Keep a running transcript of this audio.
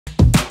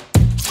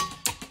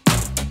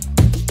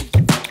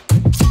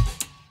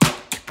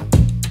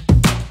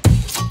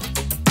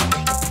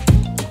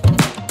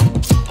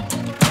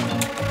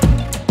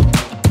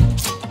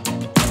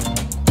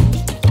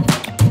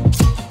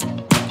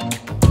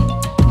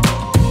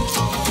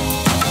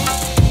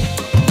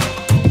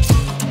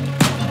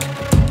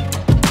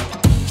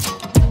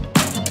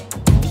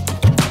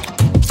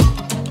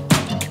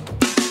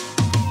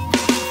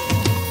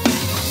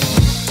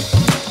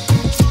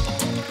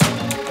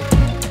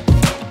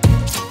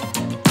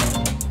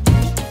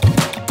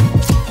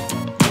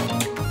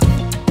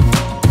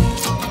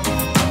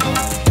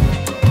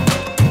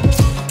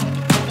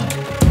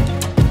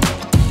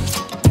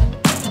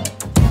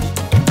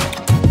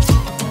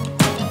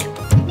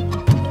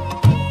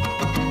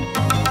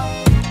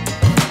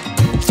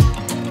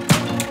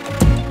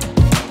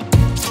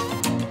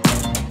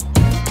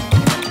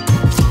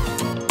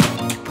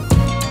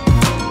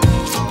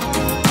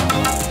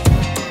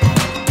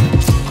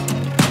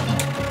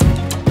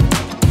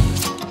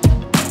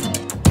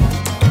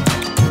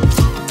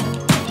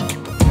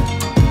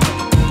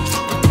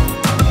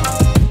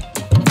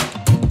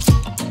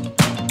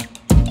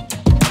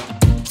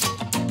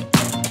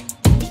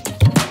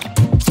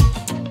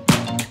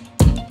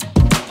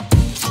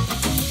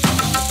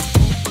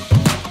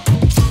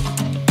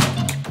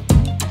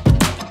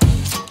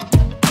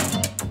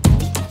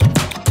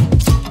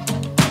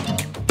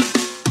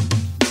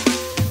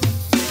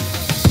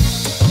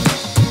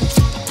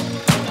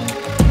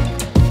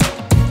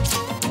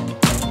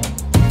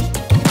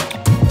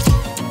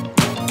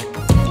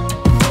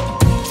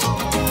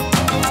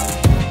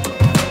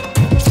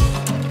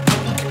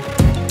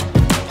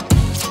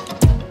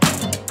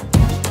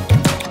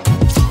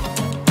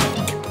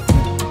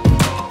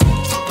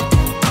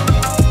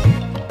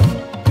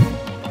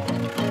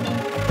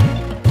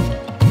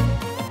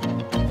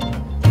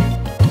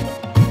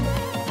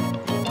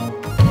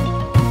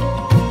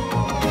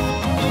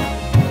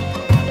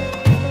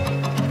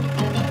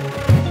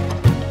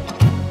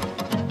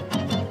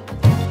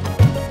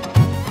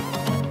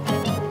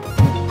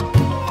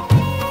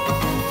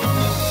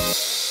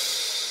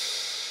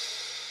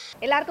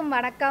எல்லாருக்கும்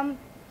வணக்கம்.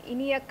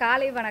 இனிய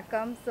காலை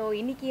வணக்கம். ஸோ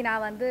இன்னைக்கு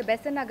நான் வந்து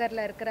பெசன்ட்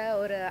நகரில் இருக்கிற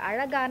ஒரு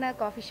அழகான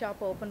காஃபி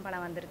ஷாப் ஓப்பன் பண்ண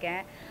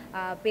வந்திருக்கேன்.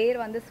 பேர்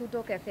வந்து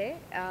SUTO கெஃபே.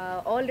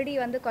 ஆல்ரெடி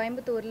வந்து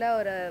கோயம்புத்தூரில்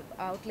ஒரு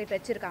அவுட்லெட்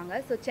வச்சுருக்காங்க.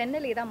 ஸோ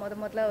சென்னையிலே தான்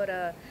முதல்ல ஒரு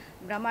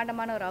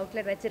பிரம்மாண்டமான ஒரு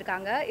அவுட்லெட்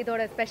வச்சுருக்காங்க.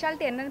 இதோட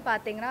ஸ்பெஷாலிட்டி என்னென்னு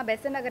பார்த்தீங்கன்னா,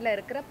 பெசன்ட் நகரில்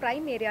இருக்கிற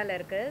ப்ரைம் ஏரியாவில்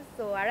இருக்குது.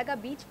 ஸோ அழகாக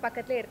பீச்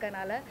பக்கத்துலேயே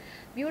இருக்கனால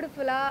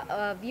பியூட்டிஃபுல்லாக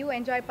வியூ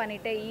என்ஜாய்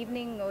பண்ணிவிட்டு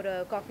ஈவினிங் ஒரு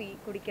காஃபி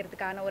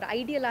குடிக்கிறதுக்கான ஒரு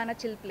ஐடியலான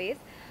சில்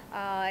பிளேஸ்.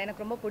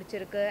 எனக்கு ரொம்ப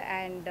பிடிச்சிருக்கு.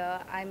 And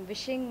I am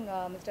wishing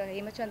mister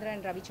Hemachandran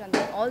and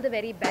Ravichandran all the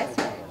very best.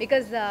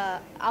 Because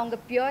அவங்க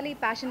பியூர்லி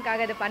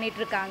பேஷனுக்காக இதை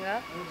பண்ணிகிட்ருக்காங்க.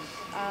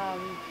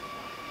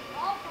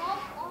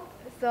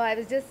 So I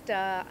was just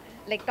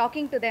like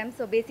talking to them.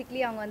 So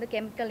basically அவங்க வந்து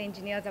கெமிக்கல்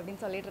இன்ஜினியர்ஸ்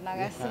அப்படின்னு சொல்லிட்டு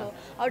இருந்தாங்க. So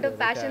out of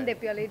fashion they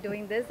purely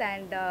doing this.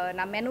 And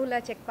நான்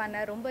மெனுவில் செக்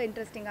பண்ணேன், ரொம்ப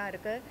இன்ட்ரெஸ்டிங்காக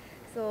இருக்குது.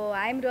 So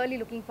I am really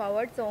looking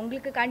forward. So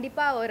உங்களுக்கு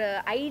கண்டிப்பாக ஒரு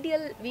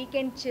ஐடியல்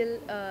வீக்கெண்ட்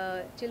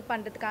சில்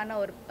பண்ணுறதுக்கான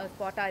ஒரு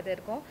ஸ்பாட்டாக இது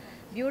இருக்கும்.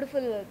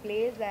 Beautiful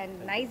place and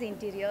nice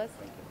interiors.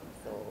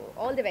 So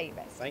all the very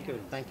best.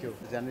 Thank you.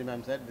 Janani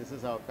ma'am said this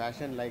is our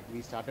passion. Like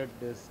we started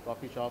this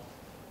coffee shop,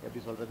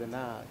 எப்படி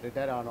சொல்கிறதுன்னா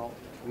retire ஆனோம்.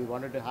 We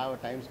wanted to have a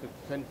time to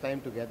spend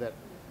time together.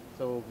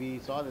 So we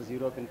saw this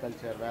European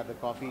culture where the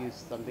coffee is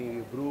something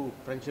you brew,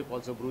 friendship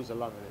also brews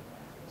along with it.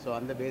 So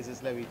on the basis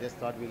we just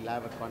thought we'll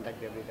have a contact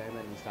every time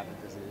and we started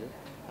this issue.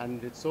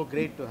 And it's so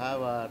great to have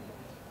our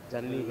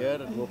Janani here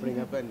opening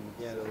up and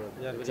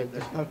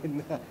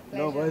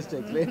no words to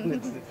explain.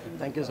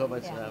 Thank you so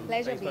much.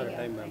 Pleasure Thanks for your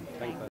time, ma'am. Thanks for